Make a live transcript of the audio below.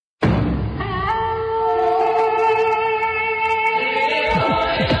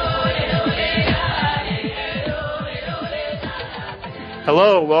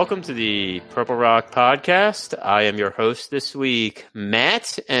Hello, welcome to the Purple Rock Podcast. I am your host this week,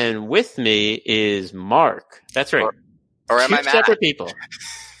 Matt, and with me is Mark. That's right. Or am I Matt? Two separate people.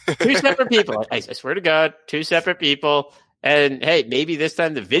 Two separate people. I swear to God, two separate people. And hey, maybe this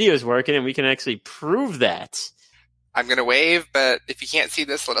time the video is working and we can actually prove that. I'm going to wave, but if you can't see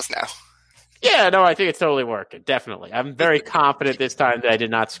this, let us know. Yeah, no, I think it's totally working. Definitely. I'm very confident this time that I did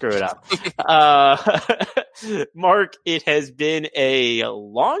not screw it up. Mark, it has been a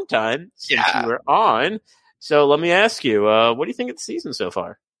long time since you were on. So let me ask you, what do you think of the season so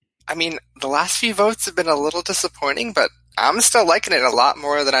far? I mean, the last few votes have been a little disappointing, but I'm still liking it a lot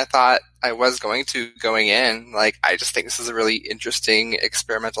more than I thought I was going to going in. Like, I just think this is a really interesting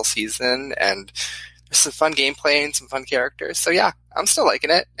experimental season, and there's some fun gameplay and some fun characters. So yeah, I'm still liking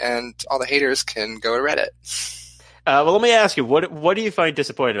it, and all the haters can go to Reddit. Well, let me ask you, what do you find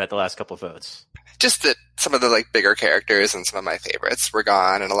disappointing about the last couple of votes? Just that some of the bigger characters and some of my favorites were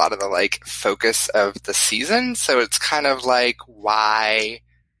gone, and a lot of the focus of the season. So it's kind of like, why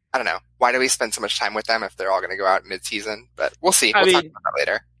do we spend so much time with them if they're all going to go out mid-season? But we'll see. We'll talk about that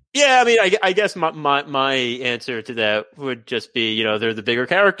later. Yeah, I mean, I guess my answer to that would just be, they're the bigger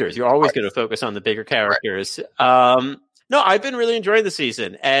characters. You're always going to focus on the bigger characters. Right. No, I've been really enjoying the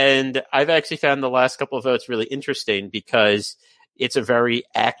season, and I've actually found the last couple of votes really interesting because it's a very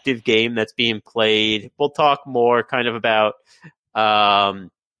active game that's being played. We'll talk more kind of about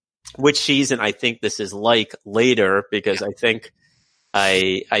which season I think this is like later, because I think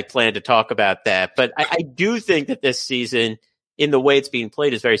I plan to talk about that. But I do think that this season, in the way it's being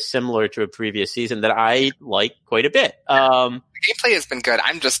played, is very similar to a previous season that I like quite a bit. The gameplay has been good.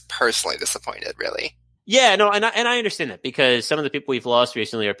 I'm just personally disappointed, really. Yeah, no, and I understand that, because some of the people we've lost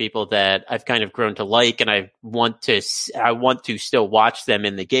recently are people that I've kind of grown to like, and I want to still watch them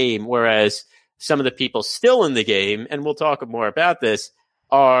in the game. Whereas some of the people still in the game, and we'll talk more about this,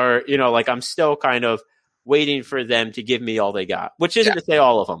 are, I'm still kind of waiting for them to give me all they got, which isn't to say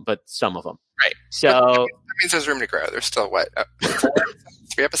all of them, but some of them. Right. So that means there's room to grow. There's still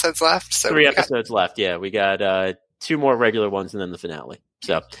 3 episodes left. So 3 episodes left. Yeah, we got 2 more regular ones and then the finale.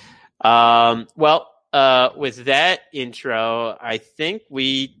 So, with that intro, I think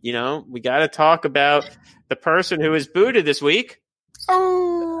we got to talk about the person who was booted this week.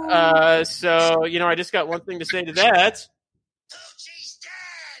 Oh. I just got one thing to say to that.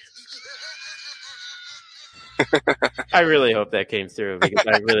 I really hope that came through, because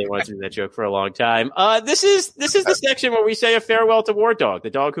I really wanted to do that joke for a long time. This is the section where we say a farewell to Ward Dog, the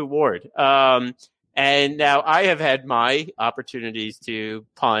dog who warred. And now I have had my opportunities to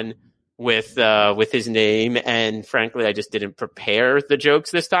pun with his name, and frankly, I just didn't prepare the jokes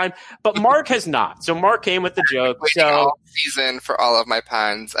this time. But Mark has not, so Mark came with the joke. All season for all of my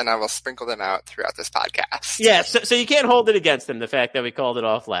puns, and I will sprinkle them out throughout this podcast. Yeah, so you can't hold it against him, the fact that we called it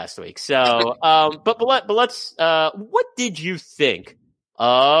off last week. So, but let's. What did you think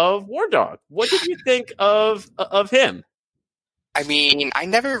of War Dog? What did you think of him? I mean, I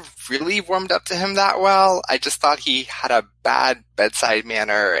never really warmed up to him that well. I just thought he had a bad bedside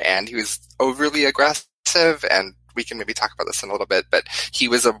manner, and he was overly aggressive, and we can maybe talk about this in a little bit, but he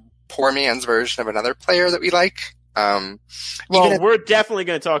was a poor man's version of another player that we like. We're definitely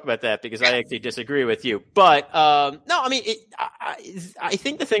going to talk about that, because I actually disagree with you. But no, I mean, I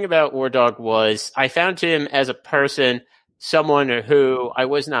think the thing about War Dog was I found him as a person, someone who I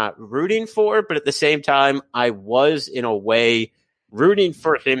was not rooting for, but at the same time, I was in a way rooting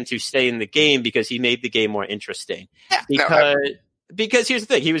for him to stay in the game, because he made the game more interesting. Yeah, because here's the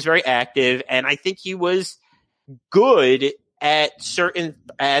thing, he was very active, and I think he was good at certain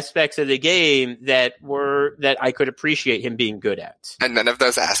aspects of the game that I could appreciate him being good at. And none of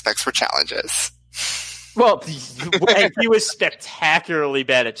those aspects were challenges. Well, he was spectacularly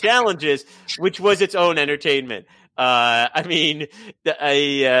bad at challenges, which was its own entertainment. I mean,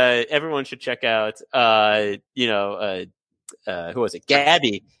 everyone should check out, who was it?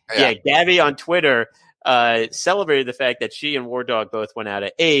 Gabby. Yeah, Gabby on Twitter celebrated the fact that she and War Dog both went out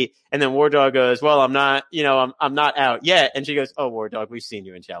at 8, and then War Dog goes, "Well, I'm not out yet," and she goes, "Oh, War Dog, we've seen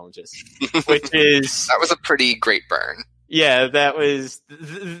you in challenges," which is that was a pretty great burn. Yeah, that was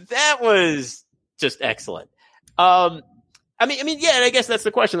just excellent. I mean, yeah, and I guess that's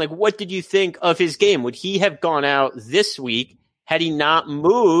the question. Like, what did you think of his game? Would he have gone out this week had he not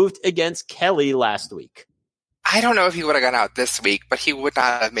moved against Kelly last week? I don't know if he would have gone out this week, but he would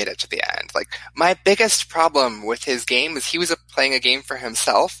not have made it to the end. Like, my biggest problem with his game is he was playing a game for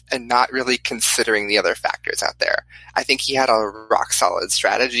himself and not really considering the other factors out there. I think he had a rock solid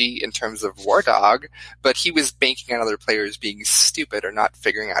strategy in terms of War Dog, but he was banking on other players being stupid or not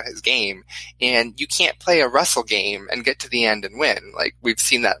figuring out his game. And you can't play a Russell game and get to the end and win. Like, we've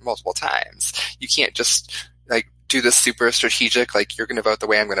seen that multiple times. You can't just, like, do this super strategic, like, you're going to vote the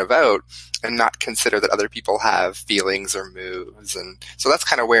way I'm going to vote, and not consider that other people have feelings or moves. And so that's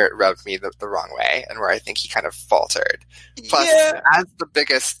kind of where it rubbed me the wrong way, and where I think he kind of faltered. Plus, as the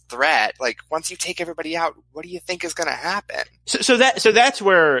biggest threat, like, once you take everybody out, what do you think is going to happen? So that's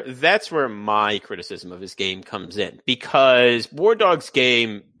where my criticism of his game comes in, because War Dog's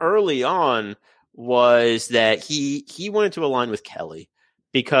game early on was that he wanted to align with Kelly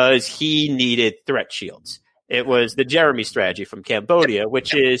because he needed threat shields. It was the Jeremy strategy from Cambodia,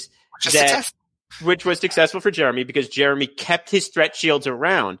 which was successful for Jeremy because Jeremy kept his threat shields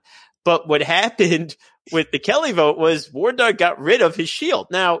around. But what happened with the Kelly vote was War Dog got rid of his shield.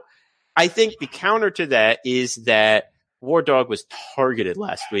 Now, I think the counter to that is that War Dog was targeted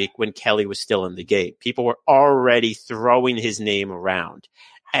last week when Kelly was still in the game. People were already throwing his name around.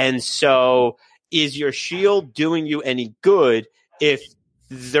 And so is your shield doing you any good if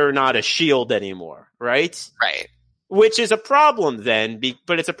they're not a shield anymore, right? Right. Which is a problem then,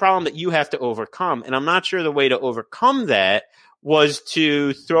 but it's a problem that you have to overcome. And I'm not sure the way to overcome that was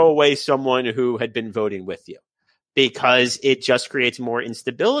to throw away someone who had been voting with you, because it just creates more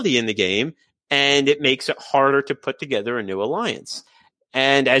instability in the game and it makes it harder to put together a new alliance.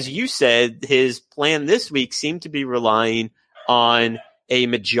 And as you said, his plan this week seemed to be relying on a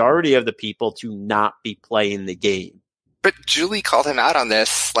majority of the people to not be playing the game. But Julie called him out on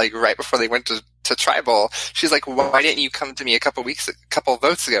this, like, right before they went to Tribal. She's like, why didn't you come to me a couple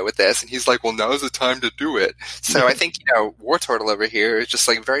votes ago with this? And he's like, well, now's the time to do it. So I think, War Turtle over here is just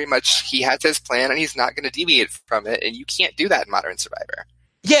like very much, he has his plan and he's not going to deviate from it. And you can't do that in Modern Survivor.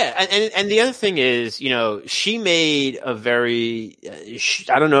 Yeah. And the other thing is, she made a very,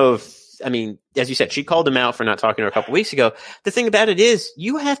 I don't know if, as you said, she called him out for not talking to her a couple weeks ago. The thing about it is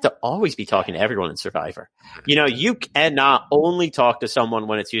you have to always be talking to everyone in Survivor. You cannot only talk to someone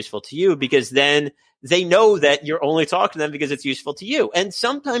when it's useful to you, because then they know that you're only talking to them because it's useful to you. And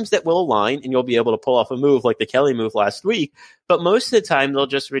sometimes that will align and you'll be able to pull off a move like the Kelly move last week. But most of the time they'll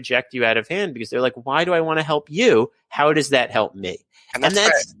just reject you out of hand because they're like, why do I want to help you? How does that help me? And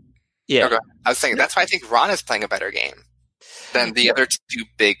that's yeah. Okay. I was saying that's why I think Ron is playing a better game than the other two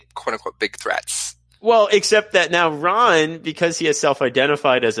big, quote unquote, big threats. Well, except that now Ron, because he has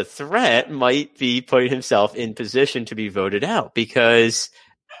self-identified as a threat, might be putting himself in position to be voted out, because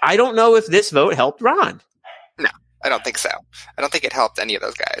I don't know if this vote helped Ron. No, I don't think so. I don't think it helped any of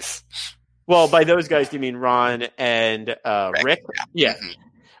those guys. Well, by those guys, do you mean Ron and Rick? Yeah. Mm-hmm.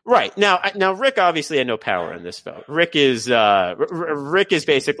 Right. Now Rick obviously had no power in this vote. Rick is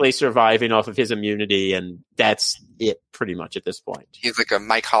basically surviving off of his immunity, and that's it pretty much at this point. He's like a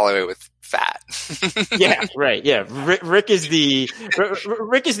Mike Holloway with fat. Yeah, right. Yeah. Rick is the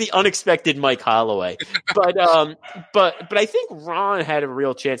unexpected Mike Holloway. But I think Ron had a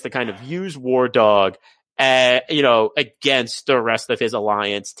real chance to kind of use War Dog against the rest of his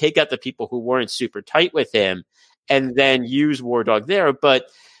alliance, take out the people who weren't super tight with him, and then use War Dog there. But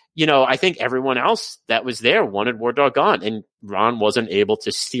I think everyone else that was there wanted War Dog gone, and Ron wasn't able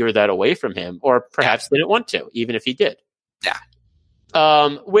to steer that away from him, or perhaps didn't want to, even if he did. Yeah.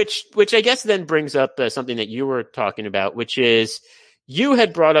 Which I guess then brings up something that you were talking about, which is you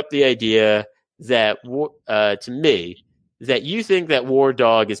had brought up the idea that to me that you think that War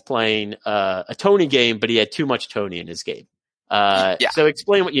Dog is playing a Tony game, but he had too much Tony in his game. Yeah. So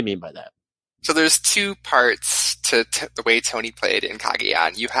explain what you mean by that. So there's two parts to the way Tony played in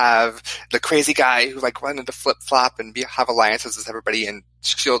Cagayan. You have the crazy guy who wanted to flip-flop and have alliances with everybody and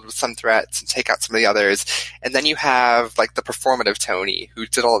shield with some threats and take out some of the others. And then you have the performative Tony who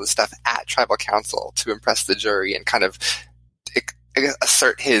did all this stuff at Tribal Council to impress the jury and kind of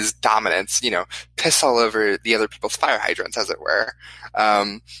assert his dominance, piss all over the other people's fire hydrants, as it were.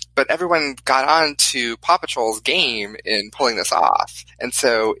 But everyone got on to Paw Patrol's game in pulling this off. And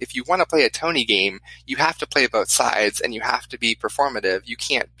so if you want to play a Tony game, you have to play both sides and you have to be performative. You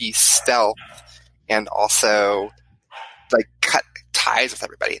can't be stealth and also cut ties with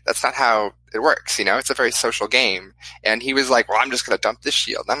everybody. That's not how it works, It's a very social game. And he was like, well, I'm just going to dump this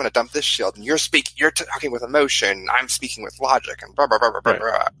shield. And I'm going to dump this shield. And you're talking with emotion. I'm speaking with logic and blah, blah, blah, blah, blah,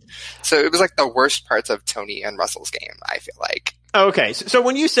 blah. So it was the worst parts of Tony and Russell's game, I feel like. Okay, so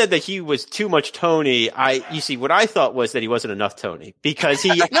when you said that he was too much Tony, you see what I thought was that he wasn't enough Tony because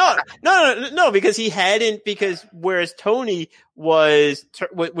he no because he hadn't because whereas Tony would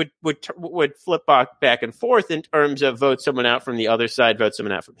flip back and forth in terms of vote someone out from the other side, vote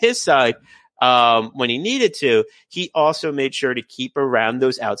someone out from his side. When he needed to, he also made sure to keep around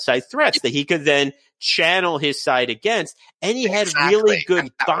those outside threats that he could then channel his side against, and he had really good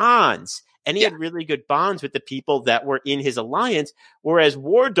bonds. And he had really good bonds with the people that were in his alliance, whereas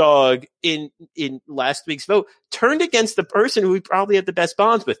War Dog in last week's vote turned against the person who he probably had the best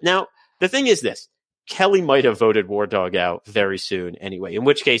bonds with. Now, the thing is this. Kelly might have voted War Dog out very soon anyway, in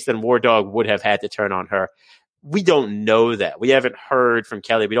which case then War Dog would have had to turn on her. We don't know that. We haven't heard from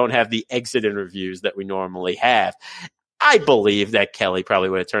Kelly. We don't have the exit interviews that we normally have. I believe that Kelly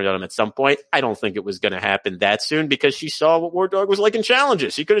probably would have turned on him at some point. I don't think it was going to happen that soon because she saw what War Dog was like in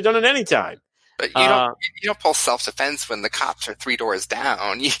challenges. She could have done it any time. But you don't pull self-defense when the cops are 3 doors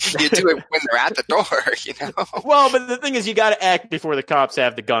down. You do it when they're at the door, you know? Well, but the thing is, you got to act before the cops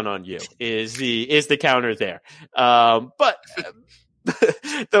have the gun on you is the counter there. But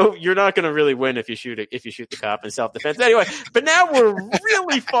though you're not going to really win if you shoot the cop in self-defense anyway. But now we're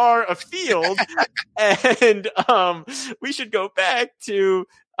really far afield, and we should go back to.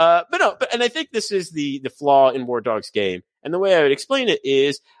 And I think this is the flaw in War Dog's game, and the way I would explain it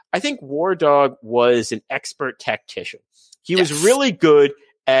is, I think War Dog was an expert tactician. He was really good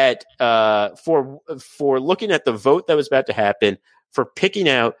at for looking at the vote that was about to happen, for picking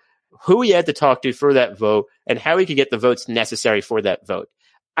out who he had to talk to for that vote and how he could get the votes necessary for that vote.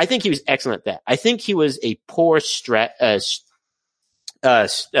 I think he was excellent at that. I think he was a poor strategist. No,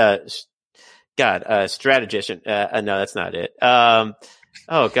 that's not it.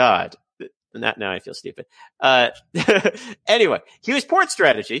 Oh God. Now I feel stupid. Anyway, he was poor at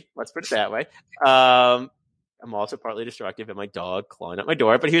strategy. Let's put it that way. I'm also partly destructive at my dog clawing at my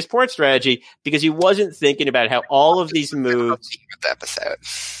door, but he was poor at strategy because he wasn't thinking about how all of these moves. Episode.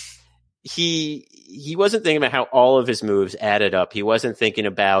 He wasn't thinking about how all of his moves added up. He wasn't thinking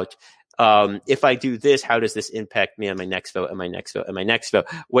about if I do this, how does this impact me on my next vote and my next vote and my next vote?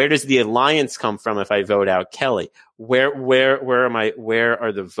 Where does the alliance come from if I vote out Kelly? Where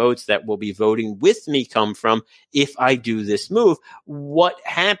are the votes that will be voting with me come from if I do this move? What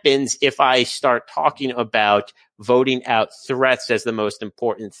happens if I start talking about voting out threats as the most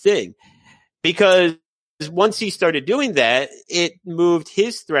important thing? Because once he started doing that, it moved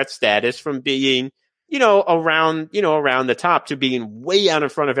his threat status from being around the top to being way out in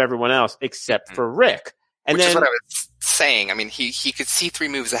front of everyone else except for Rick. And Which is what I was saying. I mean, he could see 3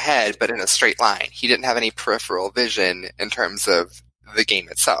 moves ahead, but in a straight line. He didn't have any peripheral vision in terms of the game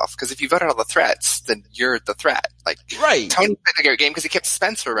itself. Because if you vote out all the threats, then you're the threat. Like, right. Tony played the great game because he kept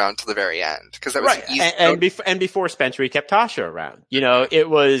Spencer around to the very end. Because that was right. And before Spencer, he kept Tasha around. It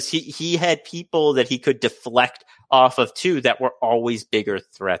was he had people that he could deflect off of too that were always bigger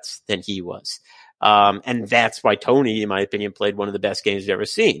threats than he was. And that's why Tony, in my opinion, played one of the best games you've ever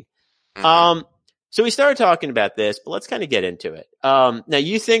seen. Mm-hmm. So we started talking about this, but let's kind of get into it. Now,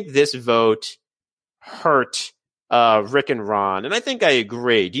 you think this vote hurt Rick and Ron, and I think I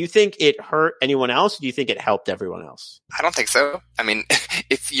agree. Do you think it hurt anyone else, or do you think it helped everyone else? I don't think so. I mean,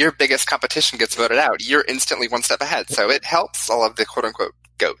 if your biggest competition gets voted out, you're instantly one step ahead. So it helps all of the quote-unquote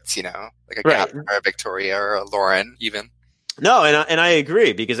goats, like a Gap or a Victoria or a Lauren even. No, and I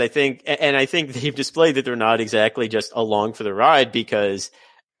agree because I think they've displayed that they're not exactly just along for the ride, because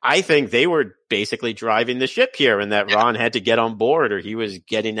I think they were basically driving the ship here, and that Ron had to get on board or he was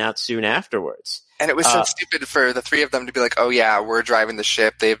getting out soon afterwards. And it was so stupid for the 3 of them to be like, oh yeah, we're driving the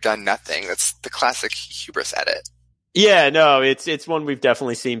ship. They've done nothing. That's the classic hubris edit. Yeah, no, it's one we've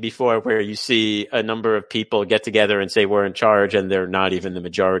definitely seen before, where you see a number of people get together and say we're in charge, and they're not even the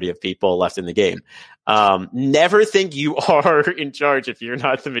majority of people left in the game. Never think you are in charge if you're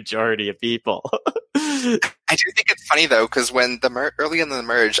not the majority of people. I do think it's funny though, because when early in the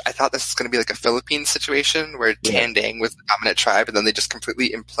merge, I thought this was going to be like a Philippines situation where Tandang was the dominant tribe, and then they just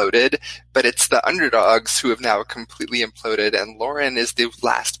completely imploded. But it's the underdogs who have now completely imploded, and Lauren is the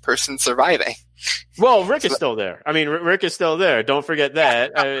last person surviving. Well, Rick is still there. I mean, Rick is still there. Don't forget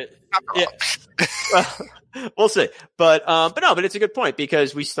that. We'll see. But it's a good point,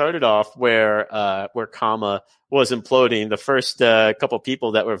 because we started off where Kama was imploding. The first couple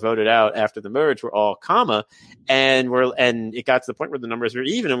people that were voted out after the merge were all Kama, and it got to the point where the numbers were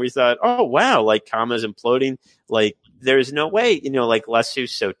even, and we thought, oh wow, like Kama's imploding. Like there's no way, like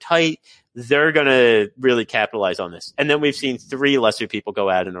Lesu's so tight, they're gonna really capitalize on this. And then we've seen 3 Lesu people go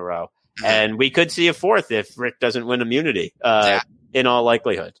out in a row. And we could see a 4th if Rick doesn't win immunity, in all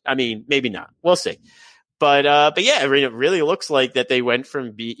likelihood. I mean, maybe not. We'll see. but yeah, I mean, it really looks like that they went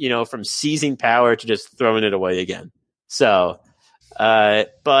from from seizing power to just throwing it away again. So, so I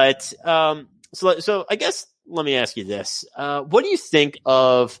guess let me ask you this: what do you think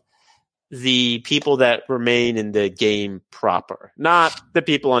of the people that remain in the game proper, not the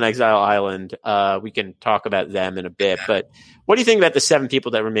people on Exile Island? We can talk about them in a bit, but what do you think about the 7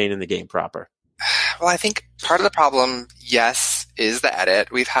 people that remain in the game proper? Well, I think part of the problem, yes, is the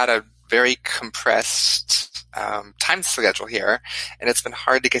edit. We've had a very compressed time schedule here, and it's been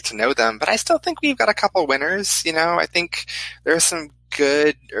hard to get to know them, but I still think we've got a couple winners. I think there are some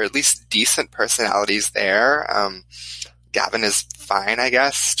good, or at least decent personalities there. Gavin is fine, I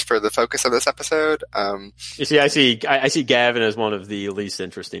guess, for the focus of this episode. You see, I see Gavin as one of the least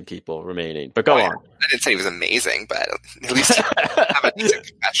interesting people remaining. But go on. I didn't say he was amazing, but at least he have a decent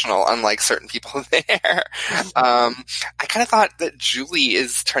confessional, unlike certain people there. I kind of thought that Julie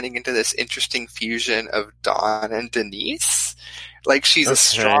is turning into this interesting fusion of Dawn and Denise. Like, she's a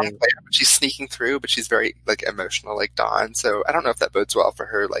strong player, but she's sneaking through, but she's very, emotional like Dawn. So I don't know if that bodes well for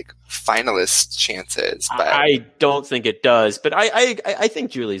her, finalist chances. But I don't think it does. But I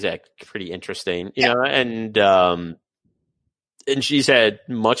think Julie's pretty interesting, you know, and she's had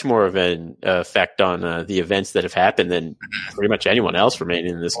much more of an effect on the events that have happened than pretty much anyone else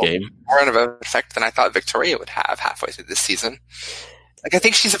remaining in this game. More of an effect than I thought Victoria would have halfway through this season. I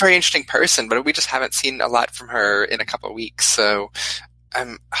think she's a very interesting person, but we just haven't seen a lot from her in a couple of weeks. So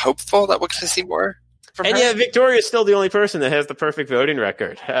I'm hopeful that we'll get to see more from her. And yeah, Victoria is still the only person that has the perfect voting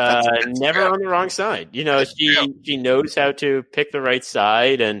record. Never on the wrong side. She knows how to pick the right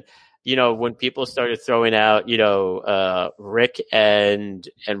side. And, when people started throwing out, Rick and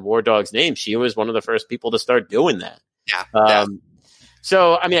War Dog's names, she was one of the first people to start doing that. Yeah.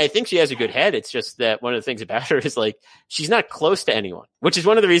 So, I mean, I think she has a good head. It's just that one of the things about her is she's not close to anyone, which is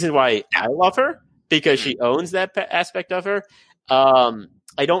one of the reasons why I love her, because she owns that aspect of her.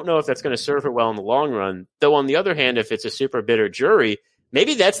 I don't know if that's going to serve her well in the long run, though. On the other hand, if it's a super bitter jury,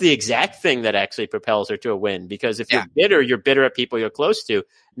 maybe that's the exact thing that actually propels her to a win, because if you're bitter at people you're close to,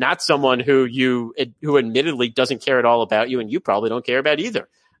 not someone who admittedly doesn't care at all about you, and you probably don't care about either.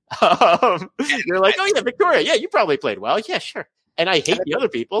 You're like, oh yeah, Victoria, yeah, you probably played well. Yeah, sure. And I hate the other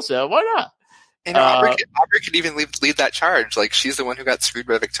people, so why not? And Aubrey could even lead that charge. She's the one who got screwed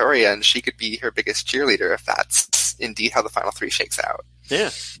by Victoria, and she could be her biggest cheerleader if that's indeed how the final 3 shakes out. Yeah.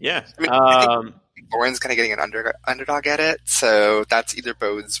 I think Lauren's kind of getting an underdog at it, so that's either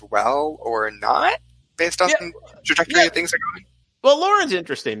bodes well or not, based on the trajectory of things are going. Well, Lauren's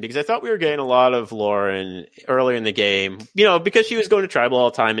interesting because I thought we were getting a lot of Lauren earlier in the game, because she was going to tribal all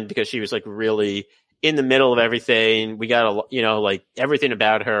the time and because she was really in the middle of everything. We got everything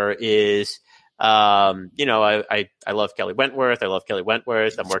about her is, I love Kelly Wentworth. I love Kelly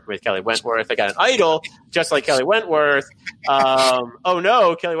Wentworth. I'm working with Kelly Wentworth. I got an idol just like Kelly Wentworth. Oh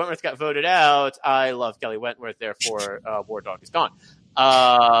no, Kelly Wentworth got voted out. I love Kelly Wentworth. Therefore, War Dog is gone.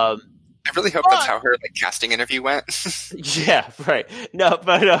 I really hope that's how her casting interview went. Yeah, right. No,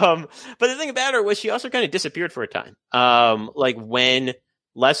 but the thing about her was she also kind of disappeared for a time. When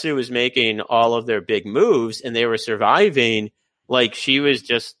Lesu was making all of their big moves and they were surviving, she was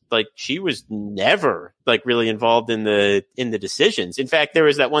just she was never really involved in the decisions. In fact, there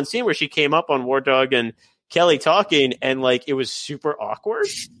was that one scene where she came up on War Dog and Kelly talking, and it was super awkward.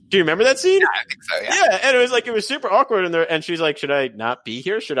 Do you remember that scene? Yeah, I think so. Yeah, and it was super awkward. And she's like, "Should I not be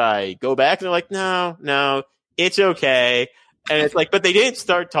here? Should I go back?" And they're like, "No, it's okay." And it's but they didn't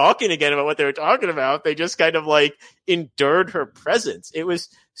start talking again about what they were talking about. They just kind of endured her presence. It was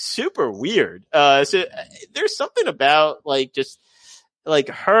super weird. So there's something about just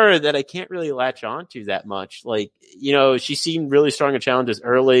her that I can't really latch onto that much. She seemed really strong in challenges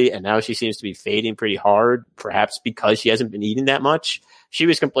early, and now she seems to be fading pretty hard, perhaps because she hasn't been eating that much. She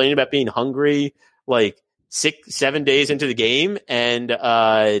was complaining about being hungry 6-7 days into the game, and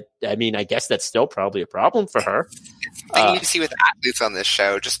I guess that's still probably a problem for her. It's the thing you see with athletes on this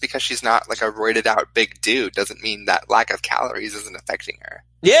show. Just because she's not a roided out big dude doesn't mean that lack of calories isn't affecting her.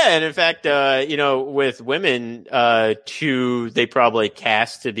 Yeah, and in fact, with women, they probably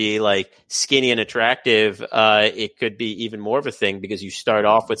cast to be skinny and attractive. It could be even more of a thing because you start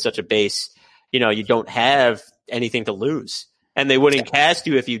off with such a base, you don't have anything to lose. And they wouldn't cast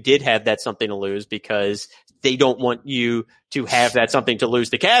you if you did have that something to lose because they don't want you to have that something to lose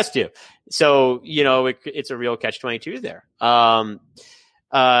to cast you. So, it's a real catch-22 there. I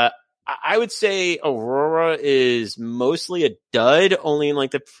would say Aurora is mostly a dud, only in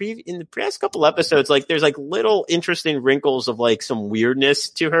in the past couple episodes, there's little interesting wrinkles of some weirdness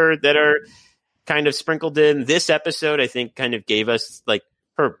to her that are kind of sprinkled in. This episode, I think, kind of gave us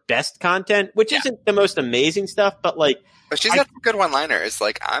her best content, which isn't the most amazing stuff, but like, but she's got some good one-liners.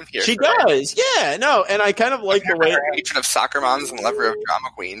 Like, I'm here. She does, yeah, no, and I kind of like the way her hatred of soccer moms and lover of drama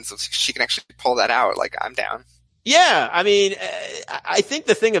queens. So she can actually pull that out. Like, I'm down. Yeah, I mean, I think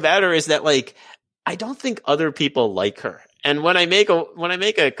the thing about her is that like, I don't think other people like her. And when I make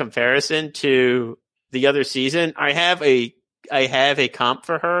a comparison to the other season, I have a comp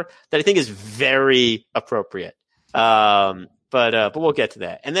for her that I think is very appropriate. But we'll get to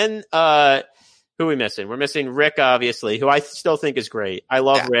that. And then who are we missing? We're missing Rick, obviously, who I still think is great. I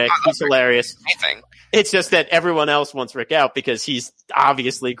love Rick. He's hilarious. Amazing. It's just that everyone else wants Rick out because he's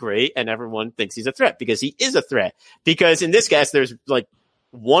obviously great and everyone thinks he's a threat because he is a threat. Because in this cast, there's like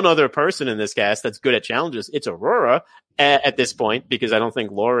one other person in this cast that's good at challenges. It's Aurora at this point because I don't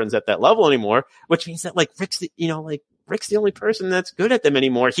think Lauren's at that level anymore, which means that like Rick's the only person that's good at them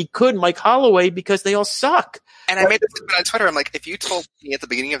anymore. He could Mike Holloway because they all suck. And I made this comment on Twitter. I'm like, if you told me at the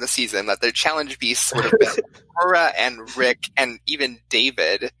beginning of the season that the challenge beasts would have been Aurora and Rick and even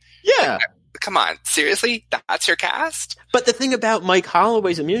David. Yeah. Like, come on. Seriously? That's your cast? But the thing about Mike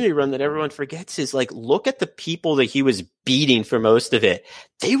Holloway's immunity run that everyone forgets is like, look at the people that he was beating for most of it.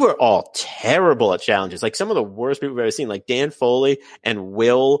 They were all terrible at challenges. Like some of the worst people I've ever seen, like Dan Foley and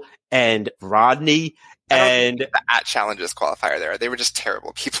Will and Rodney. And the at challenges qualifier there. They were just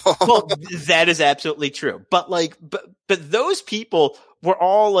terrible people. Well, that is absolutely true. But like, but those people were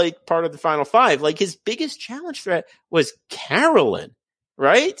all like part of the final five. Like his biggest challenge threat was Carolyn,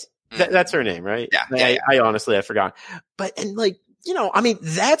 right? That's her name, right? Yeah. I honestly, I forgot. But, and like, you know, I mean,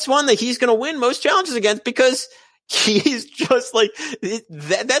 that's one that he's going to win most challenges against because he's just like,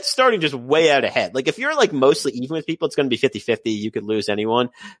 that's starting just way out ahead. Like if you're like mostly even with people, it's going to be 50-50. You could lose anyone,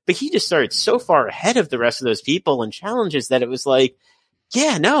 but he just started so far ahead of the rest of those people and challenges that it was like,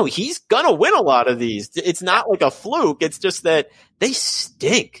 yeah, no, he's going to win a lot of these. It's not like a fluke. It's just that they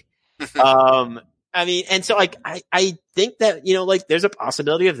stink. I mean, and so like, I think that, you know, like there's a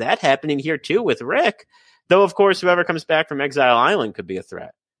possibility of that happening here too with Rick, though of course, whoever comes back from Exile Island could be a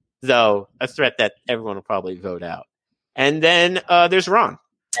threat. Though a threat that everyone will probably vote out. And then there's Ron.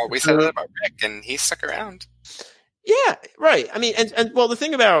 Well, we said that about Rick, and he stuck around. Yeah, right. I mean, and well, the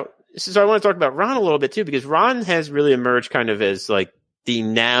thing about so I want to talk about Ron a little bit too, because Ron has really emerged kind of as like the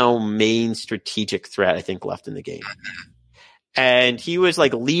now main strategic threat I think left in the game. And he was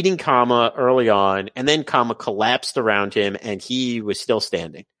like leading Kama early on, and then Kama collapsed around him, and he was still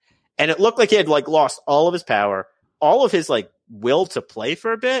standing. And it looked like he had like lost all of his power, all of his like will to play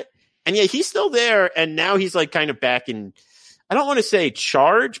for a bit. And yeah, he's still there. And now he's like kind of back in, I don't want to say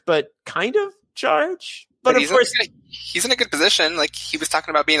charge, but kind of charge. But of course, he's in a good position. Like he was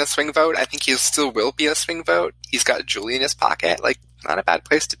talking about being a swing vote. I think he still will be a swing vote. He's got Julie in his pocket. Like not a bad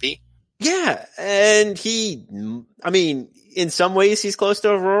place to be. Yeah. And I mean, in some ways he's close to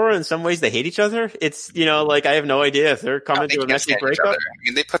Aurora. In some ways they hate each other. It's, you know, like I have no idea if they're coming to a messy breakup. I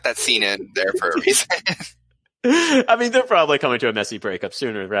mean, they put that scene in there for a reason. I mean, they're probably coming to a messy breakup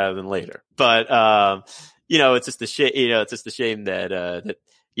sooner rather than later. But, you know, it's just a shame, that,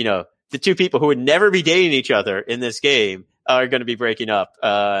 you know, the two people who would never be dating each other in this game are going to be breaking up,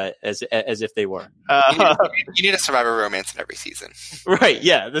 as if they were. You need a survivor romance in every season. Right.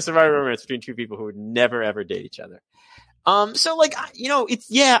 Yeah. The survivor romance between two people who would never ever date each other. So like, you know,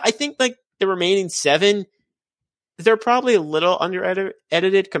 I think like the remaining 7, they're probably a little under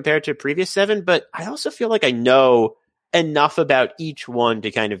edited compared to previous 7, but I also feel like I know enough about each one to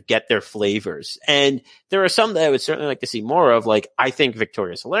kind of get their flavors. And there are some that I would certainly like to see more of. Like, I think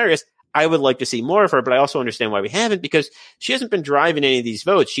Victoria's hilarious. I would like to see more of her, but I also understand why we haven't, because she hasn't been driving any of these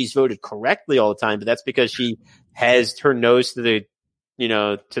votes. She's voted correctly all the time, but that's because she has her nose to the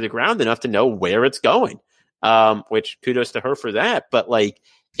ground enough to know where it's going. Which kudos to her for that. But like,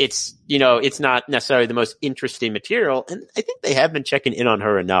 it's not necessarily the most interesting material. And I think they have been checking in on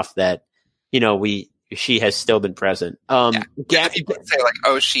her enough that, you know, she has still been present. People say like,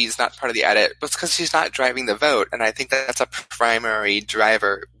 oh, she's not part of the edit. But it's because she's not driving the vote. And I think that's a primary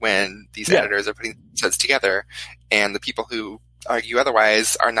driver when these editors are putting sets together. And the people who argue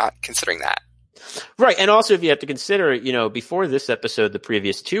otherwise are not considering that. Right. And also, if you have to consider, you know, before this episode, the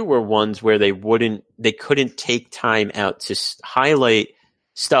previous 2 were ones where they couldn't take time out to highlight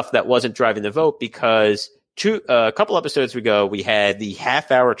stuff that wasn't driving the vote, because a couple episodes ago, we had the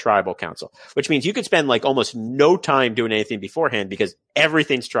half-hour tribal council, which means you could spend like almost no time doing anything beforehand because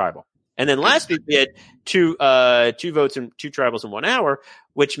everything's tribal. And then last week we had two votes and 2 tribals in 1 hour,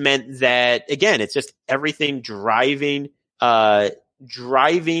 which meant that, again, it's just everything driving the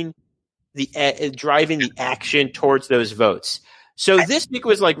action towards those votes. So this week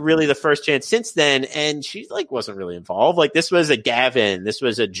was like really the first chance since then, and she like wasn't really involved. Like this was a Gavin, this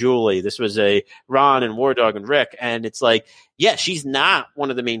was a Julie, this was a Ron and War Dog and Rick, and it's like, yeah, she's not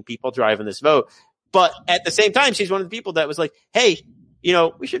one of the main people driving this vote, but at the same time, she's one of the people that was like, hey,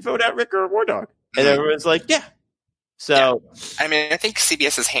 we should vote out Rick or War Dog, and everyone's like, yeah. So, I mean, I think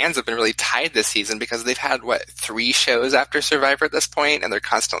CBS's hands have been really tied this season because they've had, 3 shows after Survivor at this point, and they're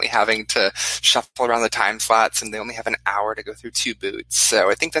constantly having to shuffle around the time slots, and they only have an hour to go through 2 boots. So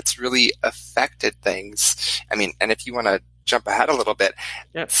I think that's really affected things. I mean, and if you want to jump ahead a little bit,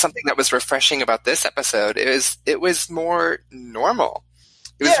 something that was refreshing about this episode is it was more normal.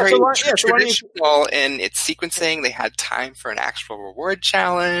 It was very traditional in its sequencing. They had time for an actual reward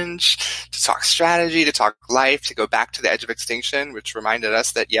challenge, to talk strategy, to talk life, to go back to the edge of extinction, which reminded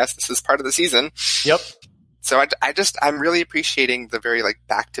us that, yes, this is part of the season. Yep. So I'm really appreciating the very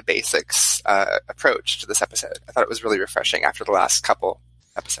back to basics approach to this episode. I thought it was really refreshing after the last couple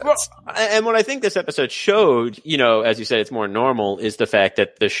episodes. Well, and what I think this episode showed, as you said, it's more normal, is the fact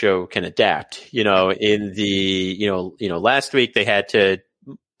that the show can adapt. In the, last week they had to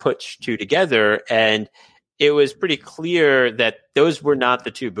push 2 together, and it was pretty clear that those were not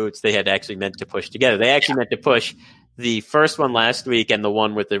the 2 boots they had actually meant to push together. They actually meant to push the first one last week and the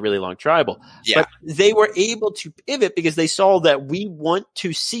one with the really long tribal. Yeah. But they were able to pivot because they saw that we want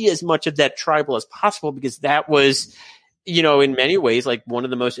to see as much of that tribal as possible, because that was, in many ways, like one of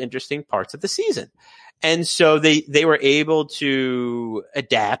the most interesting parts of the season. And so they were able to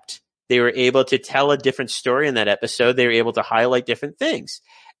adapt. They were able to tell a different story in that episode. They were able to highlight different things.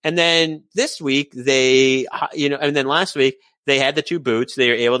 And then this week and then last week they had the 2 boots. They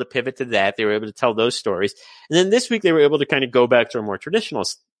were able to pivot to that. They were able to tell those stories. And then this week they were able to kind of go back to a more traditional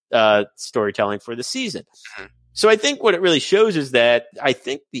storytelling for the season. So I think what it really shows is that I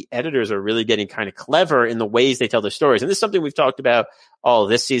think the editors are really getting kind of clever in the ways they tell their stories. And this is something we've talked about all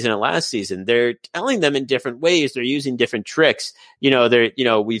this season and last season. They're telling them in different ways. They're using different tricks. We've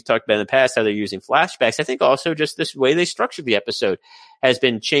talked about in the past how they're using flashbacks. I think also just this way they structured the episode has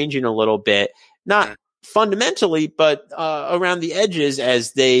been changing a little bit, not fundamentally, but around the edges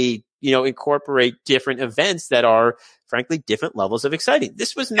as they, incorporate different events that are frankly different levels of exciting.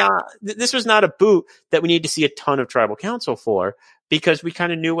 This was not a boot that we need to see a ton of tribal council for, because we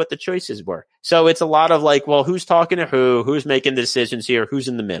kind of knew what the choices were. So it's a lot of like, well, who's talking to who's making the decisions here, who's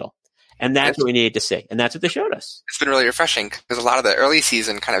in the middle. And that's what we needed to see. And that's what they showed us. It's been really refreshing because a lot of the early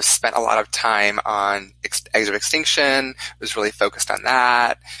season kind of spent a lot of time on Edge of Extinction, was really focused on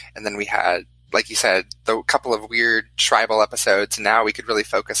that. And then we had, like you said, the couple of weird tribal episodes. Now we could really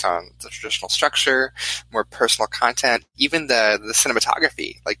focus on the traditional structure, more personal content. Even the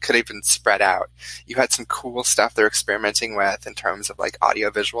cinematography, could even spread out. You had some cool stuff they're experimenting with in terms of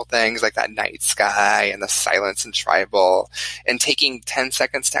audio-visual things, like that night sky and the silence in tribal, and taking 10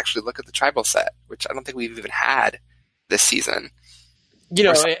 seconds to actually look at the tribal set, which I don't think we've even had this season.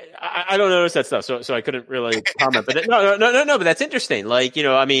 I don't notice that stuff, so I couldn't really comment. But no. But that's interesting.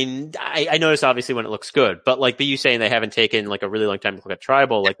 I notice obviously when it looks good, but you saying they haven't taken a really long time to look at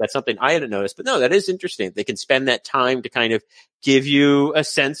tribal, that's something I hadn't noticed. But no, that is interesting. They can spend that time to kind of give you a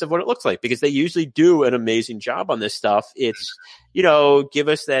sense of what it looks like, because they usually do an amazing job on this stuff. It's, give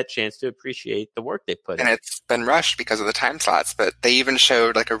us that chance to appreciate the work they put in. And it's been rushed because of the time slots, but they even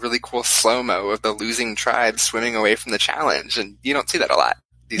showed a really cool slow-mo of the losing tribe swimming away from the challenge, and you don't see that a lot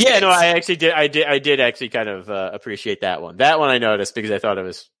these days. No, I actually did. I did actually kind of appreciate that one. That one I noticed because I thought it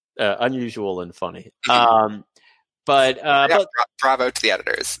was unusual and funny. But bravo to the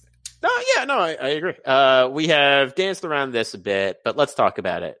editors. I agree. We have danced around this a bit, but let's talk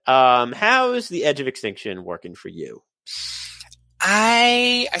about it. How's the Edge of Extinction working for you?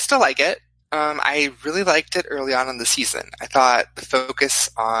 I still like it. I really liked it early on in the season. I thought the focus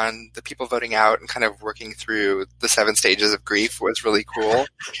on the people voting out and kind of working through the 7 stages of grief was really cool.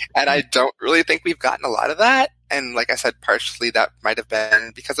 And I don't really think we've gotten a lot of that. And like I said, partially that might have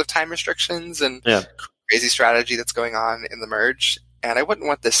been because of time restrictions and crazy strategy that's going on in the merge. And I wouldn't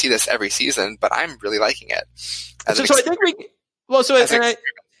want to see this every season, but I'm really liking it.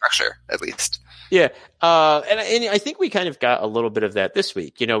 Structure, at least. Yeah. And I think we kind of got a little bit of that this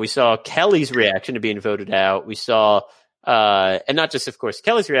week. We saw Kelly's reaction to being voted out. We saw, and not just, of course,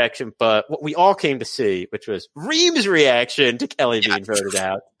 Kelly's reaction, but what we all came to see, which was Reem's reaction to Kelly being voted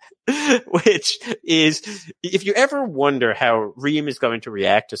out. Which is, if you ever wonder how Reem is going to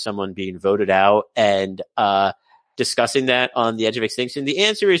react to someone being voted out and, discussing that on the Edge of Extinction, the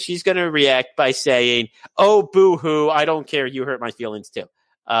answer is she's going to react by saying, "Oh, boo-hoo, I don't care. You hurt my feelings too."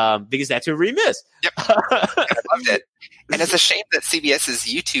 Because that's who Reem is. Yep. I loved it. And it's a shame that CBS's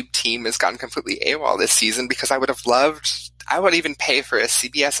YouTube team has gone completely AWOL this season, because I would have loved I would even pay for a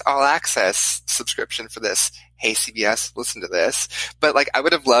CBS All Access subscription for this. Hey, CBS, listen to this. But like, I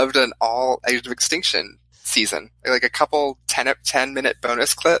would have loved an All Age of Extinction season, like a couple 10-minute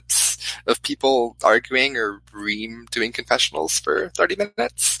bonus clips of people arguing or Reem doing confessionals for 30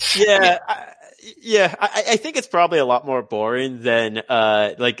 minutes. Yeah. I think it's probably a lot more boring than,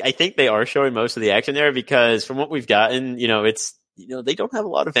 I think they are showing most of the action there because from what we've gotten, it's, they don't have a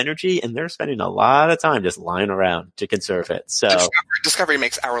lot of energy and they're spending a lot of time just lying around to conserve it. So Discovery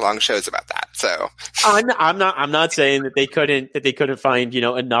makes hour-long shows about that. So I'm not saying that they couldn't find,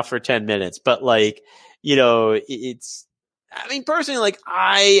 enough for 10 minutes, but personally,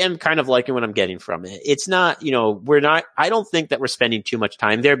 I am kind of liking what I'm getting from it. It's not, I don't think that we're spending too much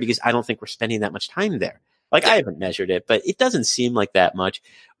time there because I don't think we're spending that much time there. I haven't measured it, but it doesn't seem like that much.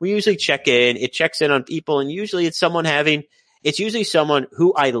 We usually it checks in on people, and usually it's usually someone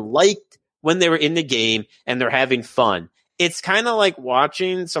who I liked when they were in the game and they're having fun. It's kind of like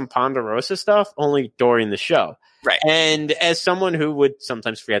watching some Ponderosa stuff only during the show. Right. And as someone who would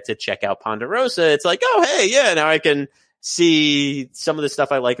sometimes forget to check out Ponderosa, it's like, oh, hey, yeah, now I can see some of the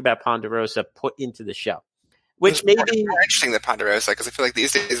stuff I like about Ponderosa put into the show. Which may be more interesting than Ponderosa, because I feel like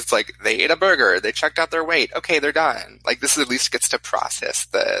these days it's like they ate a burger, they checked out their weight, okay, they're done. This at least gets to process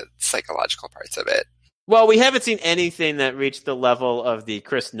the psychological parts of it. Well, we haven't seen anything that reached the level of the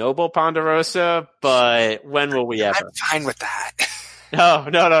Chris Noble Ponderosa, but when will we ever? I'm fine with that. No.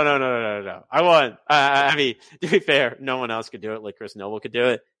 I mean, to be fair, no one else could do it like Chris Noble could do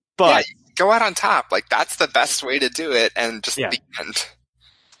it. But go out on top. That's the best way to do it, and just the end.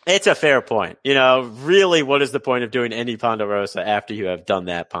 It's a fair point. Really, what is the point of doing any Ponderosa after you have done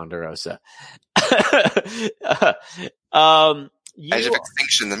that Ponderosa? Edge of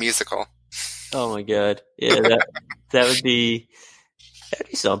Extinction, the musical. Oh my god! Yeah, that would be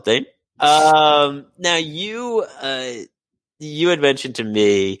something. Now you had mentioned to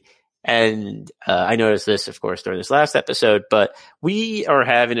me, and I noticed this, of course, during this last episode, but we are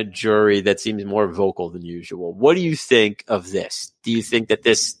having a jury that seems more vocal than usual. What do you think of this? Do you think that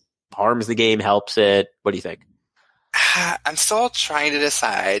this harms the game, helps it? What do you think? I'm still trying to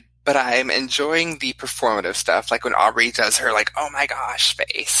decide, but I'm enjoying the performative stuff. Like when Aubrey does her, oh my gosh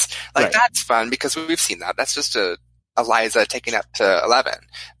face. Right. That's fun because we've seen that. That's just Eliza taking up to 11.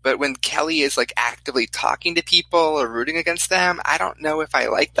 But when Kelly is actively talking to people or rooting against them, I don't know if I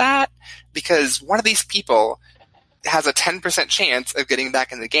like that, because one of these people has a 10% chance of getting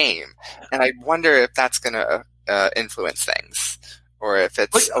back in the game. And I wonder if that's going to influence things, or if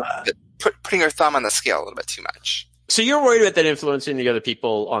it's putting her thumb on the scale a little bit too much. So you're worried about that influencing the other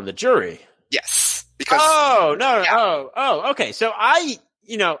people on the jury? Yes. Because okay. So I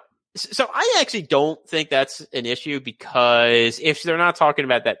actually don't think that's an issue, because if they're not talking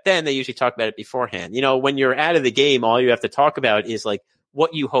about that, then they usually talk about it beforehand. When you're out of the game, all you have to talk about is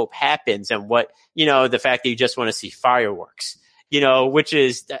what you hope happens and what, the fact that you just want to see fireworks, which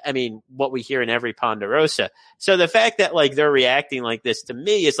is, what we hear in every Ponderosa. So the fact that they're reacting like this to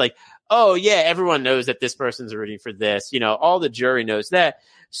me is oh yeah, everyone knows that this person's rooting for this. All the jury knows that.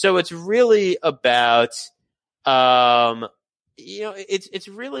 So it's really about, it's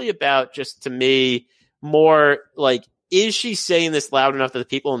really about, just to me, more is she saying this loud enough that the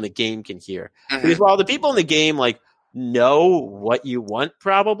people in the game can hear? Mm-hmm. Because while the people in the game know what you want,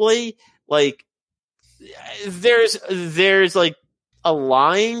 probably there's a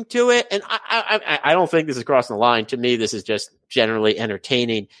line to it, and I don't think this is crossing the line. To me, this is just generally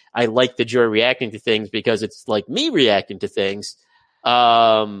entertaining. I like the jury reacting to things because it's me reacting to things.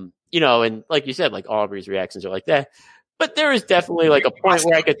 And like you said, Aubrey's reactions are like that. But there is definitely a point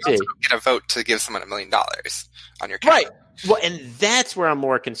where I could see get a vote to give someone $1 million on your account. Right. Well, and that's where I'm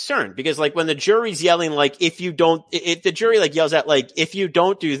more concerned, because when the jury's yelling, if the jury yells out, if you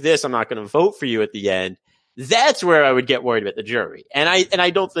don't do this, I'm not going to vote for you at the end. That's where I would get worried about the jury. And I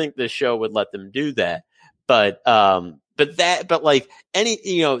don't think the show would let them do that. But that's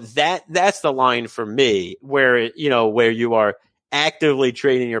the line for me where you are actively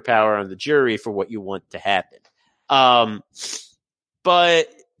trading your power on the jury for what you want to happen. But I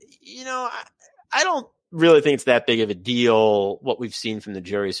don't really think it's that big of a deal what we've seen from the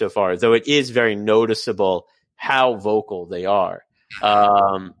jury so far, though it is very noticeable how vocal they are.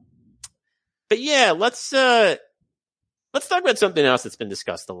 But yeah, let's talk about something else that's been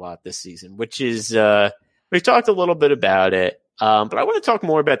discussed a lot this season, which is we've talked a little bit about it, but I want to talk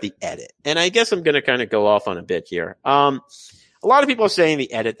more about the edit. And I guess I'm going to kind of go off on a bit here. A lot of people are saying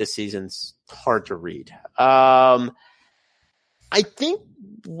the edit this season's hard to read. I think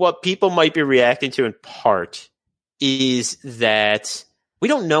what people might be reacting to in part is that we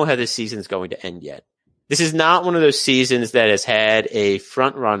don't know how this season is going to end yet. This is not one of those seasons that has had a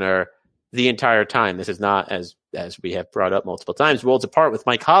front runner the entire time. This is not, as we have brought up multiple times, Worlds Apart with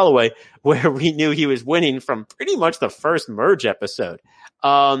Mike Holloway, where we knew he was winning from pretty much the first merge episode.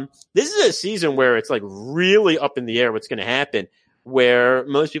 This is a season where it's like really up in the air what's going to happen, where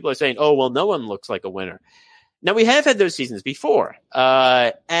most people are saying, oh, well, no one looks like a winner. Now, we have had those seasons before.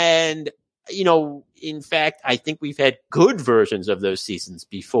 And, you know, in fact, I think we've had good versions of those seasons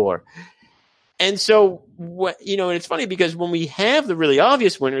before. And so, you know, and it's funny because when we have the really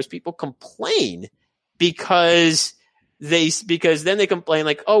obvious winners, people complain because then they complain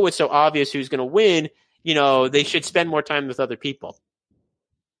like, oh, it's so obvious who's going to win. You know, they should spend more time with other people.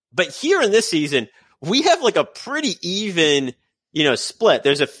 But here in this season, we have like a pretty even, you know, split.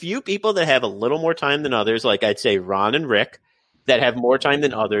 There's a few people that have a little more time than others, like I'd say Ron and Rick, that have more time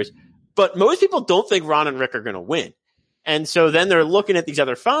than others. But most people don't think Ron and Rick are going to win. And so then they're looking at these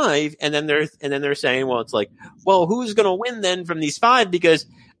other five, and then they're saying, well, it's like, well, who's going to win then from these five? Because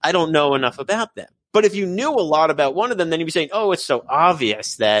I don't know enough about them. But if you knew a lot about one of them, then you'd be saying, oh, it's so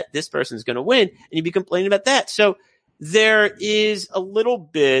obvious that this person's going to win, and you'd be complaining about that. So there is a little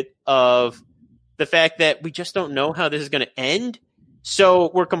bit of the fact that we just don't know how this is going to end.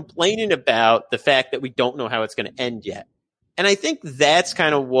 So we're complaining about the fact that we don't know how it's going to end yet. And I think that's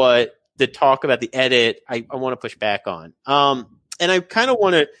kind of what the talk about the edit I want to push back on. And I kind of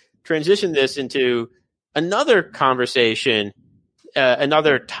want to transition this into another conversation,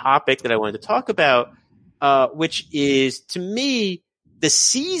 another topic that I wanted to talk about, which is, to me, the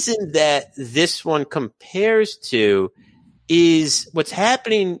season that this one compares to is what's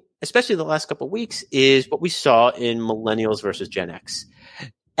happening, especially the last couple of weeks, is what we saw in Millennials versus Gen X.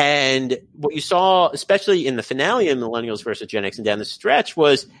 And what you saw, especially in the finale of Millennials versus Gen X and down the stretch,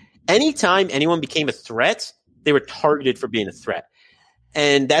 was anytime anyone became a threat, they were targeted for being a threat.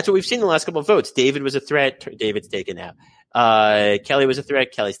 And that's what we've seen in the last couple of votes. David was a threat. David's taken out. Kelly was a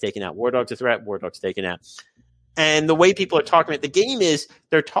threat. Kelly's taken out. War Dog's a threat. War Dog's taken out. And the way people are talking about the game is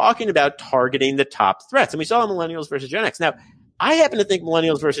they're talking about targeting the top threats. And we saw Millennials versus Gen X. Now, I happen to think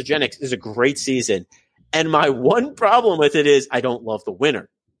Millennials versus Gen X is a great season. And my one problem with it is I don't love the winner.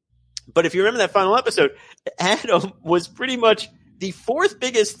 But if you remember that final episode, Adam was pretty much the fourth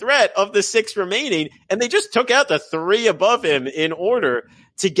biggest threat of the six remaining, and they just took out the three above him in order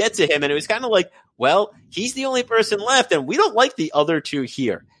to get to him. And it was kind of like, well, he's the only person left, and we don't like the other two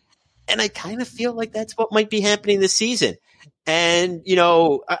here. And I kind of feel like that's what might be happening this season. And, you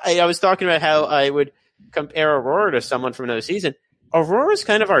know, I was talking about how I would compare Aurora to someone from another season. Aurora's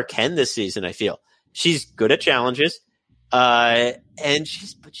kind of our Ken this season, I feel. She's good at challenges. And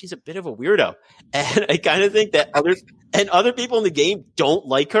she's a bit of a weirdo. And I kind of think that other people in the game don't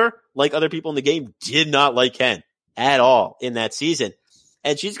like her, like other people in the game did not like Ken at all in that season.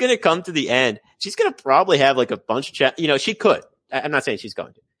 And she's going to come to the end. She's going to probably have like a bunch of, she could. I'm not saying she's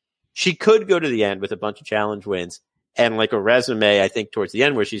going to. She could go to the end with a bunch of challenge wins and like a resume, I think, towards the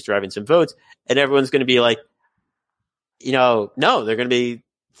end where she's driving some votes, and everyone's going to be like, no, they're going to be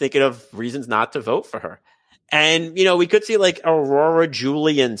thinking of reasons not to vote for her. And, we could see like Aurora,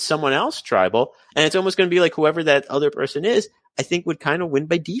 Julie, and someone else tribal. And it's almost going to be like whoever that other person is, I think would kind of win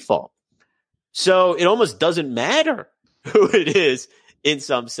by default. So it almost doesn't matter who it is in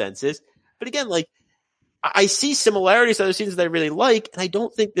some senses. But again, like I see similarities to other seasons that I really like. And I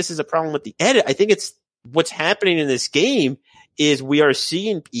don't think this is a problem with the edit. I think it's what's happening in this game is we are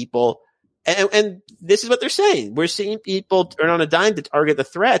seeing people, and this is what they're saying. We're seeing people turn on a dime to target the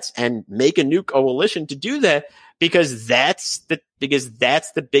threats and make a new coalition to do that because that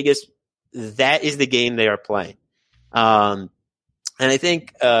is the game they are playing. And I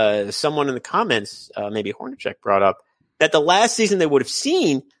think, someone in the comments, maybe Hornacek brought up that the last season they would have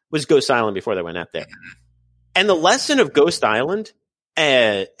seen was Ghost Island before they went out there. And the lesson of Ghost Island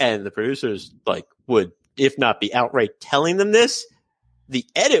and the producers would, if not be outright telling them this, the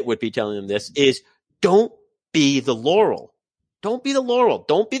edit would be telling them this is don't be the Laurel. Don't be the Laurel.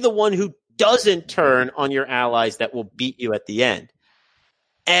 Don't be the one who doesn't turn on your allies that will beat you at the end.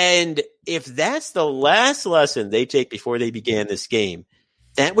 And if that's the last lesson they take before they began this game,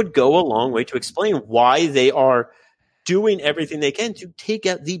 that would go a long way to explain why they are doing everything they can to take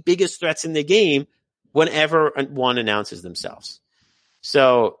out the biggest threats in the game whenever one announces themselves.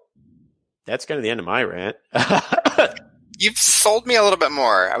 So that's kind of the end of my rant. You've sold me a little bit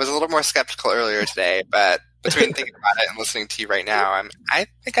more. I was a little more skeptical earlier today, but between thinking about it and listening to you right now, I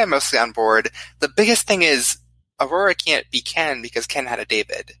think I'm mostly on board. The biggest thing is Aurora can't be Ken because Ken had a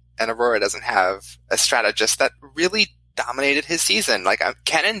David, and Aurora doesn't have a strategist that really dominated his season. Like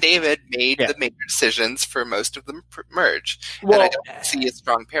Ken and David made the major decisions for most of the merge, and I don't see a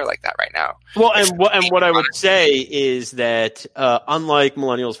strong pair like that right now. Well, and what I would say is that unlike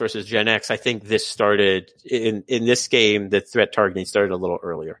Millennials versus Gen X, I think this started in this game. The threat targeting started a little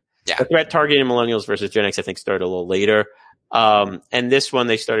earlier. Yeah. The threat targeting Millennials versus Gen X, I think, started a little later. And this one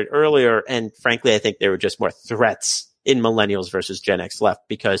they started earlier. And frankly, I think there were just more threats in Millennials versus Gen X left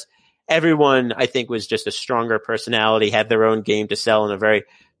because everyone, I think, was just a stronger personality, had their own game to sell in a very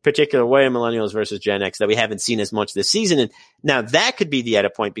particular way in Millennials versus Gen X that we haven't seen as much this season. And now that could be the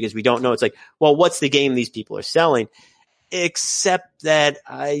edit point because we don't know. It's like, well, what's the game these people are selling? Except that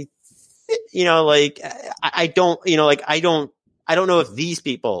I don't know if these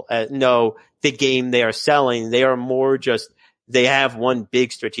people know the game they are selling. They are more just, they have one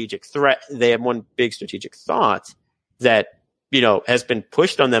big strategic threat. They have one big strategic thought that, has been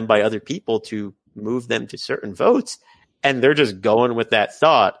pushed on them by other people to move them to certain votes. And they're just going with that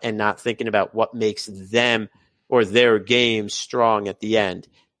thought and not thinking about what makes them or their game strong at the end.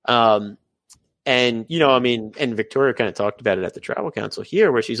 And Victoria kind of talked about it at the Travel Council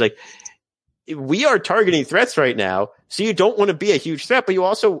here, where she's like, we are targeting threats right now. So you don't want to be a huge threat, but you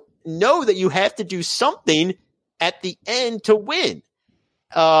also know that you have to do something at the end to win.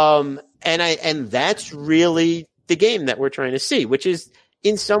 And that's really the game that we're trying to see, which is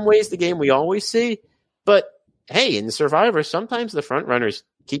in some ways the game we always see. But hey, in Survivor, sometimes the front runners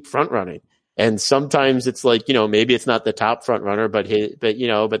keep front running. And sometimes it's like, maybe it's not the top front runner, but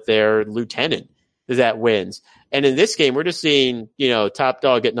their lieutenant that wins. And in this game, we're just seeing, top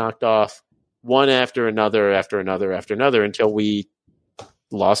dog get knocked off one after another, until we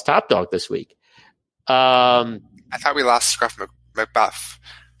lost top dog this week. I thought we lost Scruff McBuff.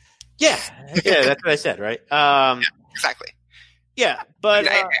 Yeah, that's what I said, right? Yeah, exactly. Yeah, but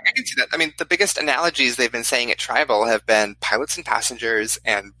I can see that. I mean, the biggest analogies they've been saying at Tribal have been pilots and passengers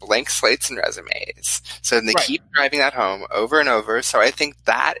and blank slates and resumes. So they keep driving that home over and over. So I think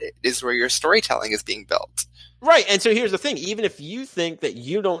that is where your storytelling is being built. Right, and so here's the thing. Even if you think that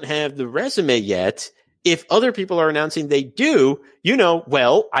you don't have the resume yet, if other people are announcing they do,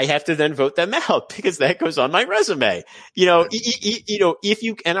 I have to then vote them out because that goes on my resume. If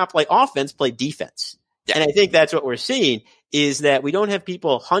you cannot play offense, play defense. Yeah. And I think that's what we're seeing is that we don't have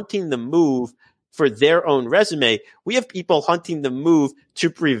people hunting the move for their own resume. We have people hunting the move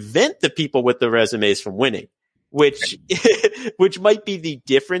to prevent the people with the resumes from winning, which might be the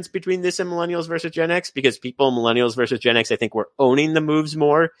difference between this and Millennials versus Gen X, because people in Millennials versus Gen X, I think, were owning the moves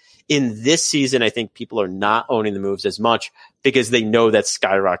more. In this season, I think people are not owning the moves as much because they know that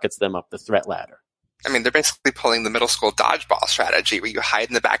skyrockets them up the threat ladder. I mean, they're basically pulling the middle school dodgeball strategy where you hide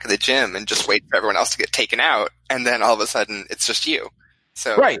in the back of the gym and just wait for everyone else to get taken out, and then all of a sudden it's just you.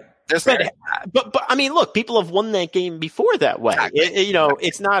 So right. There's but I mean, look, people have won that game before that way. Exactly.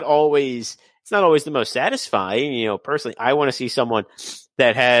 It's not always the most satisfying. Personally, I want to see someone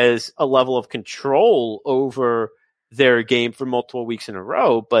that has a level of control over their game for multiple weeks in a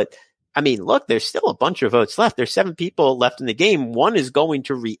row. But I mean, look, there's still a bunch of votes left. There's 7 people left in the game. One is going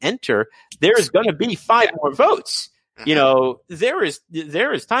to re-enter. There is going to be 5 more votes. There is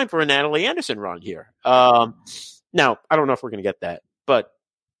time for a Natalie Anderson run here. Now, I don't know if we're going to get that, but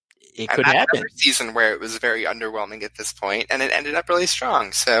it could happen. Another season where it was very underwhelming at this point, and it ended up really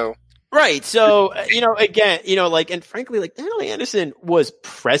strong. So. Right. So, and frankly, Natalie Anderson was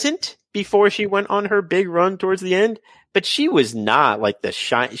present before she went on her big run towards the end, but she was not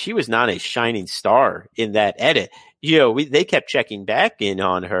she was not a shining star in that edit. They kept checking back in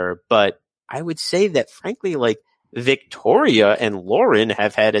on her, but I would say that frankly, Victoria and Lauren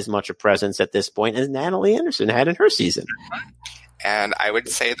have had as much a presence at this point as Natalie Anderson had in her season. And I would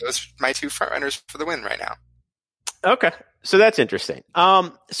say those are my 2 frontrunners for the win right now. Okay. So that's interesting.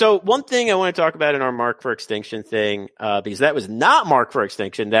 So one thing I want to talk about in our Mark for Extinction thing, because that was not Mark for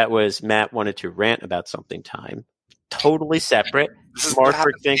Extinction. That was Matt wanted to rant about something time. Totally separate. Mark for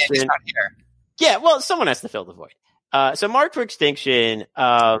Extinction. Yeah. Well, someone has to fill the void. So Mark for Extinction,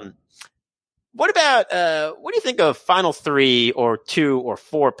 what do you think of final 3 or 2 or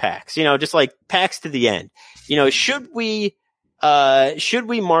 4 packs? Just like packs to the end. Should we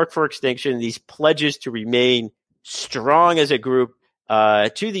mark for Extinction these pledges to remain strong as a group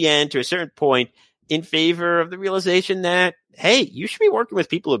to the end, to a certain point, in favor of the realization that, hey, you should be working with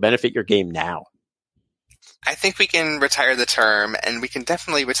people who benefit your game now? I think we can retire the term, and we can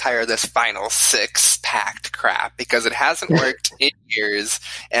definitely retire this final 6 packed crap, because it hasn't worked in years.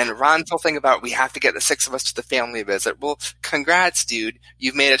 And Ron's whole thing about we have to get the 6 of us to the family visit. Well, congrats, dude.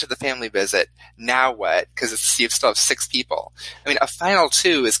 You've made it to the family visit. Now what? Because you still have 6 people. I mean, a final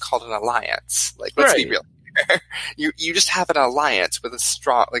 2 is called an alliance. Let's be real. You just have an alliance with a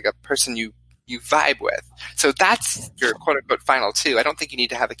strong, like a person you vibe with. So that's your quote unquote final two. I don't think you need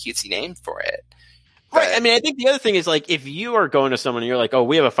to have a cutesy name for it. Right. I mean, I think the other thing is like if you are going to someone and you're like, oh,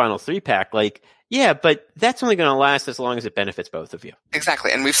 we have a final 3-pack, like, yeah, but that's only going to last as long as it benefits both of you.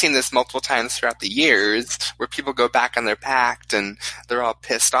 Exactly. And we've seen this multiple times throughout the years where people go back on their pact and they're all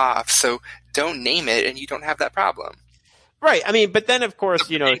pissed off. So don't name it and you don't have that problem. Right. I mean, but then of course,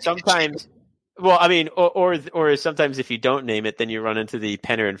 sometimes, well, I mean, or sometimes if you don't name it, then you run into the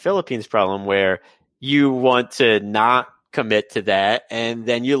Penner and Philippines problem where you want to not commit to that and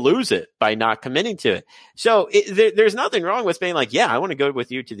then you lose it by not committing to it. So there's nothing wrong with being like, yeah, I want to go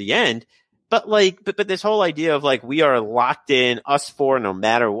with you to the end. But but this whole idea of like, we are locked in, us four, no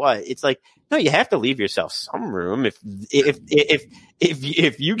matter what. It's like, no, you have to leave yourself some room. If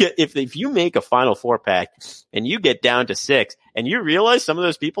you make a final 4-pack and you get down to 6 and you realize some of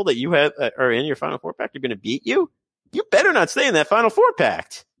those people that you have are in your final 4-pack are going to beat you, you better not stay in that final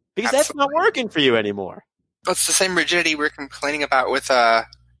 4-pack because that's not working for you anymore. It's the same rigidity we're complaining about with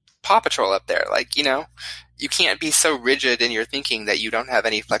Paw Patrol up there. Like, you can't be so rigid in your thinking that you don't have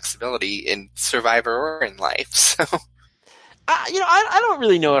any flexibility in Survivor or in life. So, I don't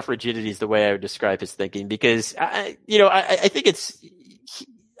really know if rigidity is the way I would describe his thinking because I think it's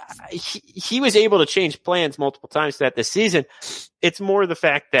he was able to change plans multiple times throughout this season. It's more the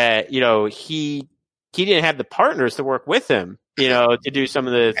fact that he didn't have the partners to work with him, to do some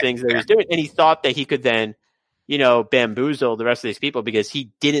of the things that he was doing, and he thought that he could then bamboozle the rest of these people because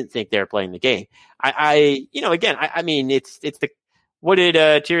he didn't think they were playing the game. I mean, it's the, what did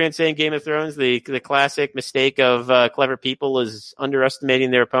Tyrion say in Game of Thrones? The classic mistake of clever people is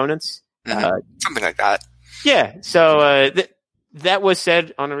underestimating their opponents. Something like that. Yeah. So that was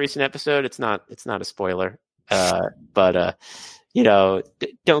said on a recent episode. It's not a spoiler. But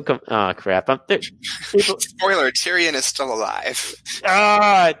don't come. Oh crap! Spoiler: Tyrion is still alive.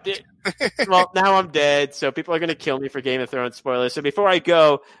 Well, now I'm dead, so people are going to kill me for Game of Thrones spoilers. So before I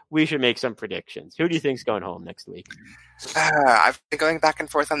go, we should make some predictions. Who do you think's going home next week? I've been going back and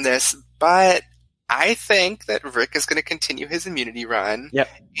forth on this, but I think that Rick is going to continue his immunity run. Yep.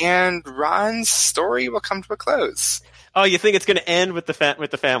 And Ron's story will come to a close. Oh, you think it's going to end with the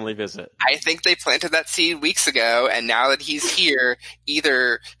family visit? I think they planted that seed weeks ago, and now that he's here,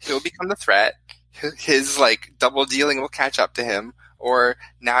 either he'll become the threat, his double dealing will catch up to him, or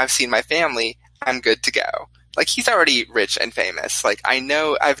now I've seen my family, I'm good to go. He's already rich and famous.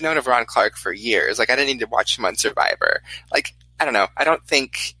 I've known of Ron Clark for years. I didn't need to watch him on Survivor. I don't know. I don't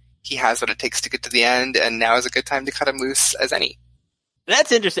think he has what it takes to get to the end, and now is a good time to cut him loose as any.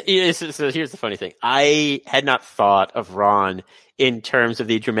 That's interesting. So here's the funny thing. I had not thought of Ron in terms of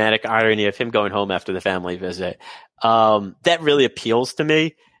the dramatic irony of him going home after the family visit. That really appeals to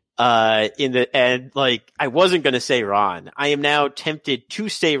me. In the end, I wasn't going to say Ron. I am now tempted to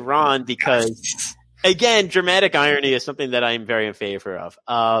say Ron because, again, dramatic irony is something that I'm very in favor of.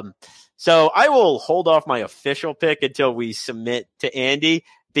 So I will hold off my official pick until we submit to Andy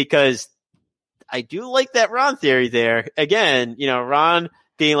because I do like that Ron theory there. Again, Ron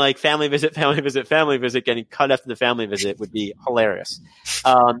being family visit, getting cut after the family visit would be hilarious.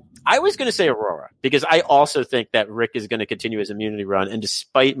 I was going to say Aurora because I also think that Rick is going to continue his immunity run. And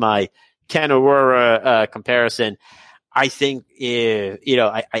despite my Ken Aurora comparison, I think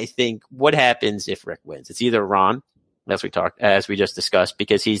I think what happens if Rick wins? It's either Ron, as we just discussed,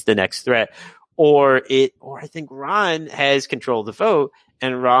 because he's the next threat, or I think Ron has control of the vote.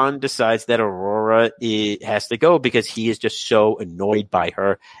 And Ron decides that Aurora has to go because he is just so annoyed by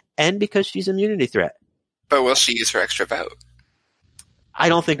her and because she's an immunity threat. But will she use her extra vote? I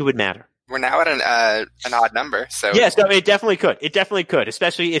don't think it would matter. We're now at an odd number. So yes, no, it definitely could. It definitely could,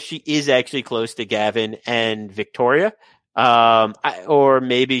 especially if she is actually close to Gavin and Victoria. Or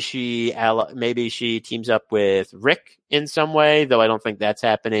maybe she teams up with Rick in some way, though I don't think that's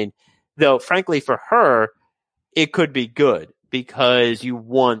happening. Though, frankly, for her, it could be good. Because you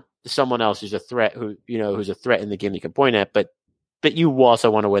want someone else who's a threat, who's a threat in the game you can point at, but you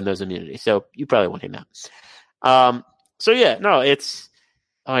also want to win those immunities. So you probably want him out. So yeah, no,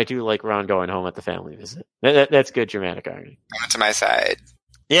 I do like Ron going home at the family visit. That's good dramatic irony. Coming to my side.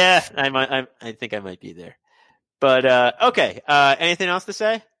 Yeah, I think I might be there. But, okay. Anything else to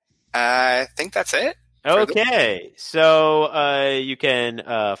say? I think that's it. Okay. So, you can,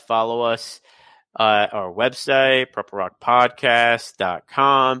 follow us our website,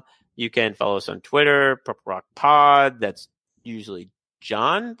 purplerockpodcast.com. You can follow us on Twitter, Purple Rock Pod. That's usually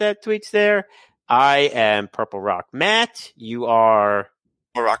John that tweets there. I am Purple Rock Matt. You are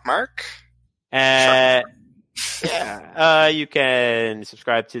Purple Rock Mark. Yeah. You can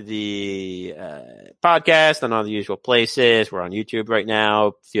subscribe to the podcast on all the usual places. We're on YouTube right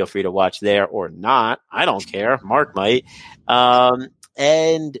now. Feel free to watch there or not. I don't care. Mark might.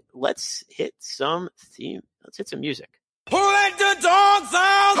 And let's hit some music. Who let the dogs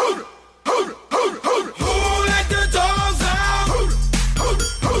out?